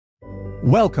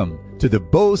Welcome to the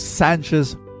Bo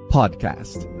Sanchez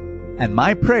podcast. And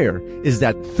my prayer is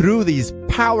that through these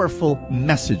powerful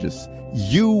messages,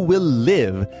 you will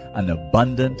live an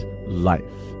abundant life.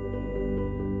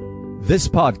 This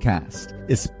podcast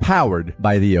is powered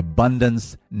by the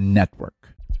Abundance Network.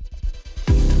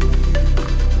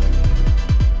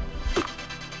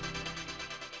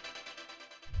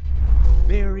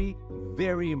 Very,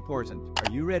 very important.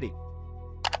 Are you ready?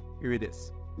 Here it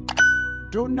is.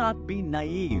 Do not be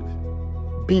naive.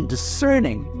 Be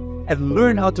discerning and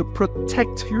learn how to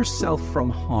protect yourself from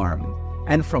harm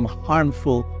and from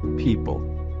harmful people.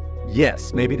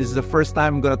 Yes, maybe this is the first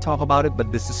time I'm going to talk about it,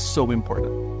 but this is so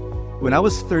important. When I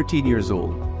was 13 years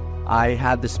old, I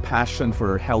had this passion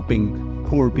for helping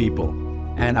poor people.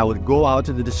 And I would go out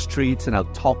into the streets and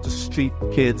I'd talk to street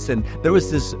kids. And there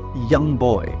was this young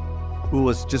boy who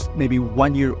was just maybe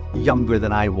 1 year younger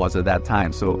than I was at that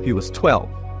time. So he was 12.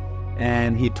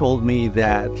 And he told me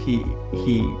that he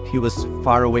was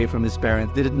far away from his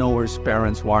parents, didn't know where his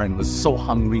parents were, and was so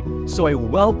hungry. So I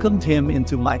welcomed him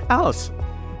into my house.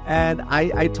 And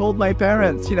I told my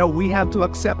parents, we have to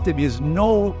accept him. He has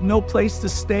no place to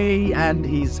stay, and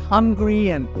he's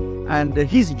hungry, and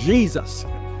he's Jesus.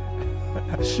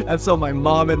 And so my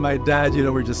mom and my dad,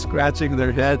 were just scratching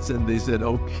their heads, and they said,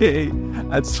 okay.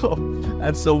 And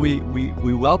so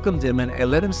we welcomed him, and I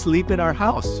let him sleep in our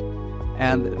house.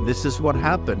 And this is what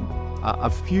happened. A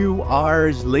few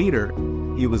hours later,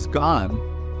 he was gone,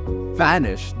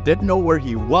 vanished, didn't know where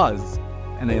he was.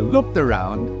 And I looked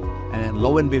around, and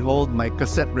lo and behold, my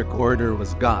cassette recorder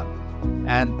was gone.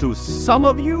 And to some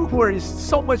of you who are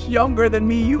so much younger than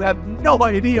me, you have no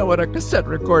idea what a cassette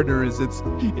recorder is.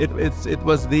 It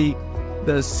was the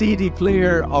CD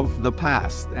player of the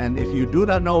past. And if you do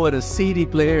not know what a CD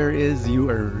player is, you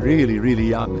are really, really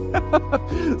young.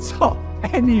 So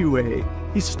anyway,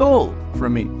 he stole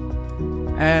from me.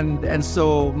 And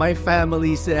so my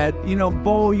family said,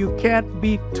 Bo, you can't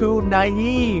be too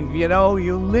naive.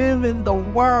 You live in the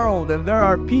world and there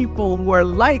are people who are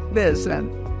like this.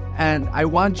 And I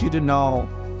want you to know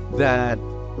that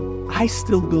I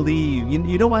still believe.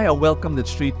 You know why I welcome the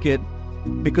street kid?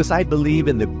 Because I believe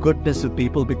in the goodness of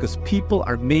people, because people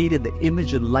are made in the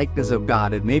image and likeness of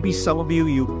God. And maybe some of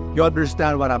you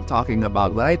understand what I'm talking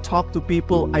about. When I talk to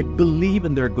people, I believe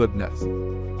in their goodness.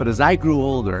 But as I grew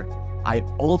older, I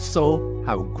also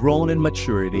have grown in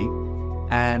maturity.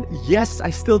 And yes,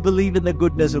 I still believe in the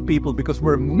goodness of people because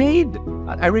we're made,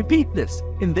 I repeat this,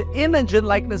 in the image and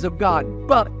likeness of God.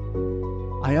 But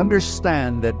I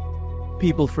understand that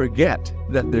people forget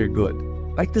that they're good.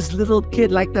 Like that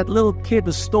little kid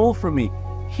who stole from me.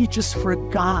 He just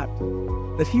forgot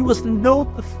that he was no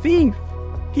thief.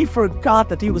 He forgot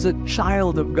that he was a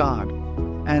child of God.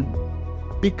 And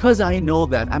because I know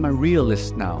that, I'm a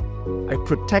realist now. I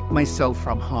protect myself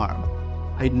from harm.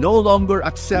 I no longer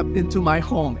accept into my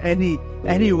home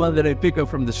anyone that I pick up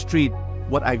from the street.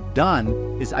 What I've done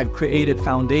is I've created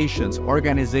foundations,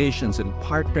 organizations, and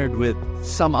partnered with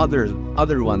some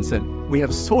other ones. And we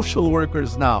have social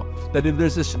workers now, that if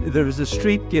there's a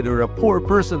street kid or a poor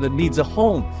person that needs a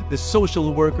home, the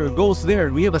social worker goes there.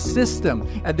 And we have a system,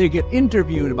 and they get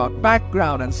interviewed about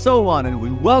background and so on, and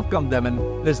we welcome them.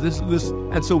 And there's this,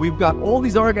 and so we've got all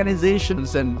these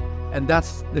organizations, and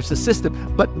there's a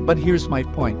system. But here's my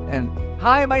point. And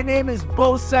hi, my name is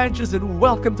Bo Sanchez, and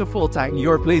welcome to FULLTANK,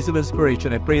 your place of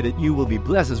inspiration. I pray that you will be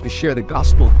blessed as we share the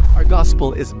gospel. Our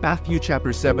gospel is Matthew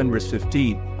chapter 7, verse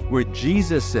 15, where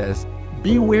Jesus says,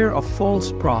 beware of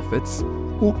false prophets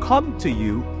who come to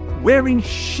you wearing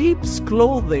sheep's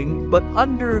clothing, but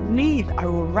underneath are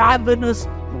ravenous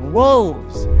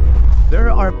wolves. There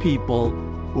are people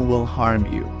who will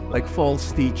harm you, like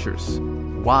false teachers,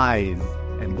 wise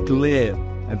and glib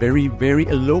and very, very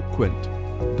eloquent.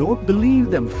 Don't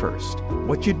believe them first.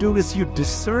 What you do is you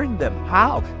discern them.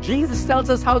 How? Jesus tells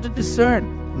us how to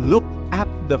discern. Look at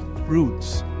the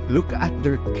fruits. Look at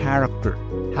their character.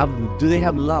 Do they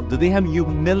have love? Do they have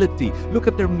humility? Look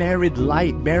at their marriage.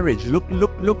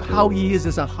 Look how he is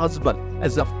as a husband,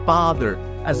 as a father,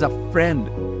 as a friend.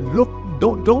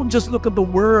 Don't just look at the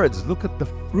words. Look at the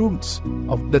fruits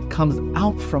that comes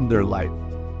out from their life.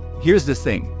 Here's the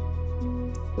thing.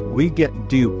 We get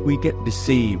duped. We get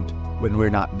deceived when we're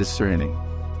not discerning.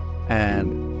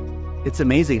 And it's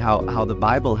amazing how the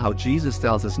Bible, how Jesus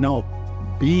tells us, no,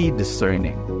 be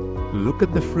discerning. Look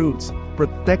at the fruits.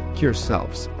 Protect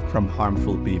yourselves from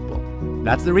harmful people.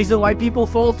 That's the reason why people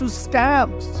fall to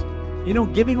scams.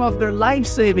 Giving off their life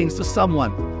savings to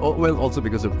someone. Also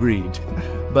because of greed.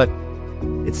 But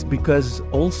it's because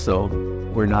also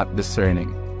we're not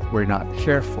discerning. We're not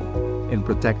careful in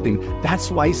protecting.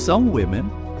 That's why some women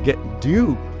get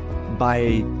duped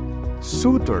by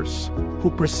suitors who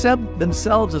present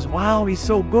themselves as, wow, he's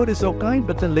so good, he's so kind,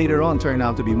 but then later on turn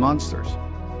out to be monsters.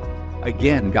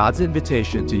 Again, God's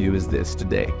invitation to you is this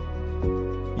today.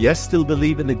 Yes, still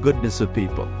believe in the goodness of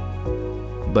people,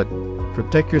 but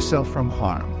protect yourself from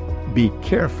harm. Be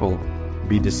careful,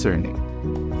 be discerning.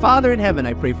 Father in heaven,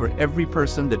 I pray for every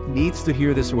person that needs to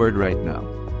hear this word right now,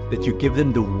 that you give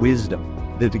them the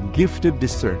wisdom, the gift of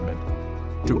discernment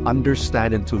to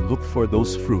understand and to look for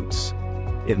those fruits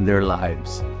in their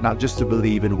lives, not just to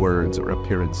believe in words or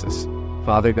appearances.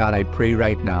 Father God, I pray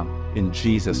right now in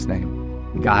Jesus'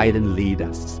 name, guide and lead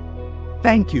us.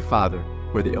 Thank you, Father,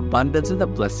 for the abundance and the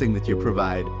blessing that you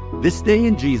provide this day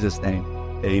in Jesus' name.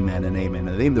 Amen and amen.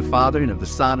 In the name of the Father and of the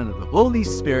Son and of the Holy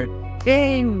Spirit.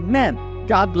 Amen.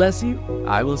 God bless you.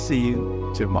 I will see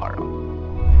you tomorrow.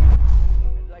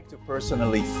 I'd like to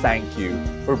personally thank you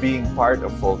for being part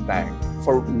of Full Tank,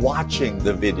 for watching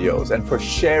the videos and for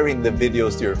sharing the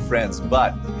videos to your friends.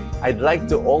 But I'd like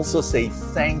to also say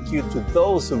thank you to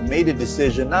those who made a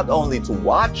decision not only to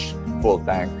watch Full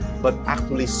Tank, but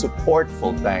actually support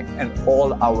Full Tank and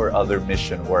all our other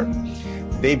mission work.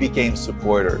 They became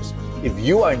supporters. If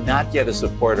you are not yet a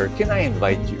supporter, can I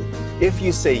invite you? If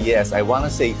you say yes, I want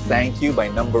to say thank you by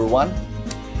number one,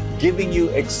 giving you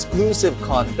exclusive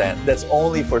content that's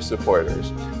only for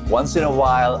supporters. Once in a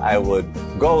while, I would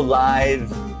go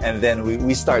live and then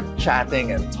we start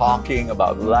chatting and talking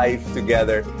about life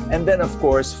together. And then, of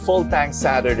course, Full Tank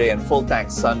Saturday and Full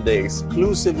Tank Sunday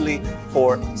exclusively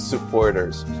for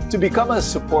supporters. To become a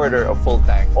supporter of Full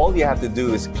Tank, all you have to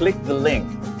do is click the link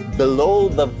below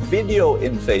the video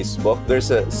in Facebook. There's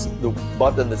the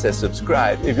button that says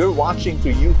subscribe. If you're watching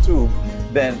through YouTube,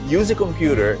 then use a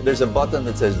computer. There's a button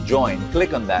that says join.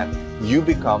 Click on that. You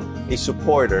become a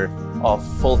supporter of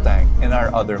Full Tank and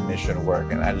our other mission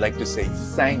work. And I'd like to say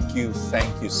thank you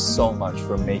so much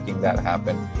for making that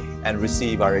happen and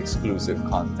receive our exclusive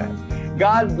content.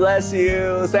 God bless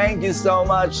you. Thank you so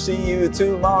much. See you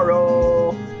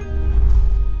tomorrow.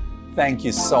 Thank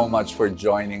you so much for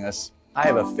joining us. I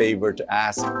have a favor to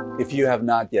ask. If you have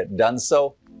not yet done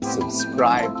so,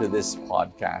 subscribe to this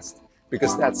podcast,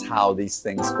 because that's how these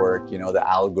things work, you know, the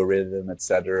algorithm,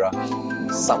 etc.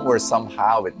 Somewhere,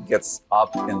 somehow it gets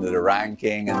up into the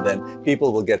ranking, and then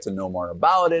people will get to know more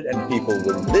about it, and people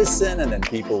will listen, and then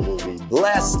people will be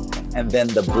blessed, and then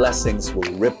the blessings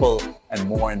will ripple, and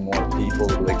more people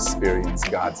will experience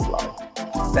God's love.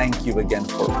 Thank you again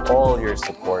for all your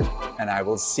support, and I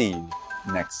will see you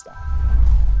next time.